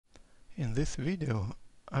In this video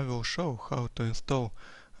I will show how to install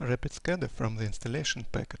Rapid SCADA from the installation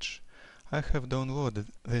package. I have downloaded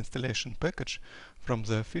the installation package from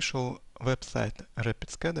the official website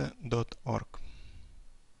rapidscada.org.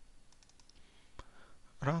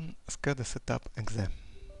 Run SCADA setup exe.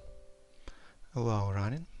 Allow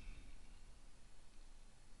running.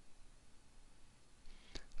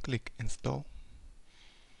 Click install.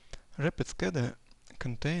 Rapid SCADA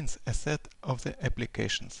contains a set of the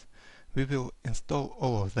applications. We will install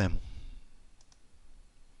all of them.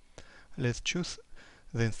 Let's choose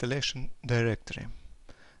the installation directory.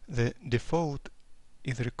 The default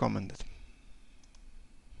is recommended.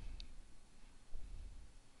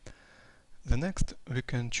 The next we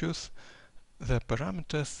can choose the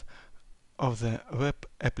parameters of the web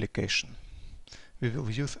application. We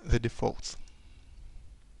will use the defaults.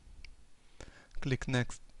 Click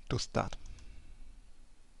next to start.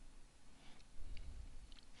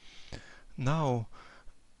 Now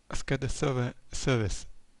SCADA server service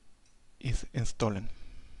is installing.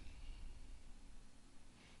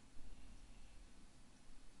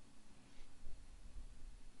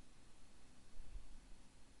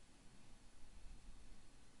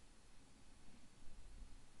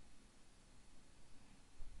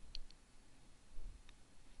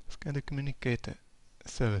 SCADA communicator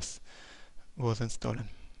service was installing.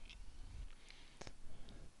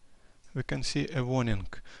 We can see a warning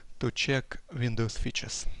to check Windows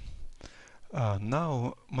features.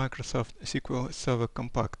 Now Microsoft SQL Server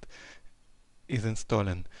Compact is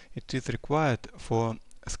installing. It is required for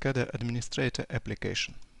SCADA administrator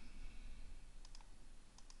application.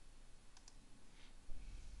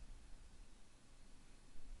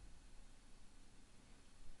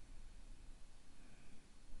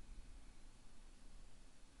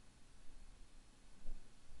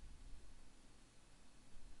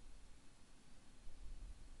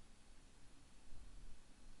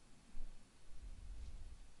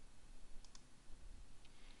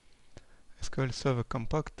 SQL Server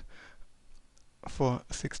Compact for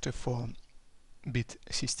 64-bit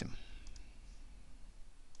system.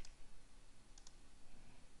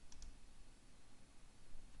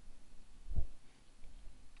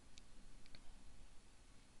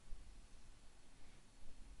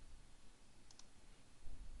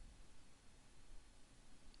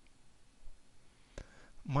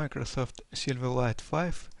 Microsoft Silverlight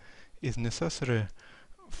 5 is necessary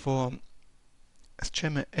for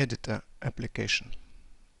schema editor application.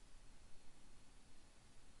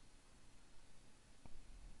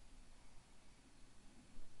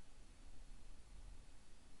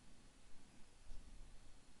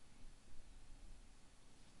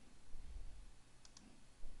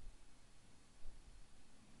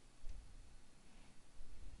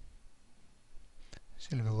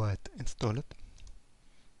 Silverlight installed.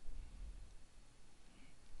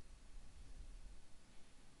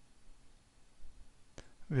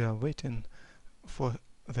 We are waiting for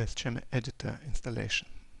the schema editor installation.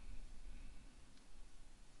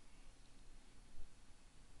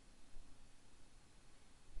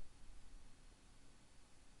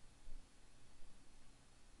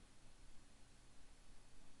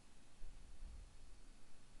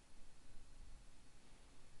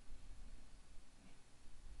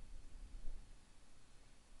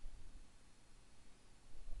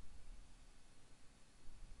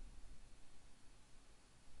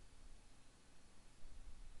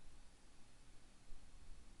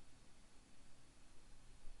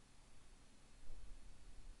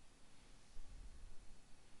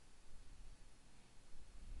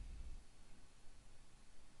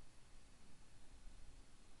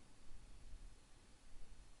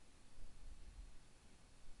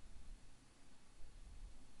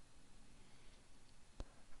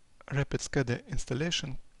 Rapid SCADA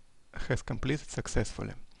installation has completed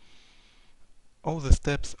successfully. All the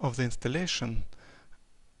steps of the installation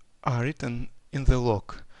are written in the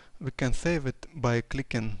log. We can save it by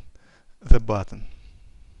clicking the button.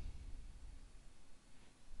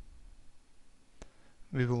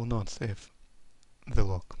 We will not save the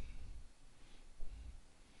log.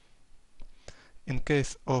 In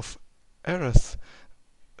case of errors,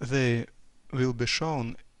 they will be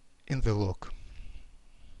shown in the log.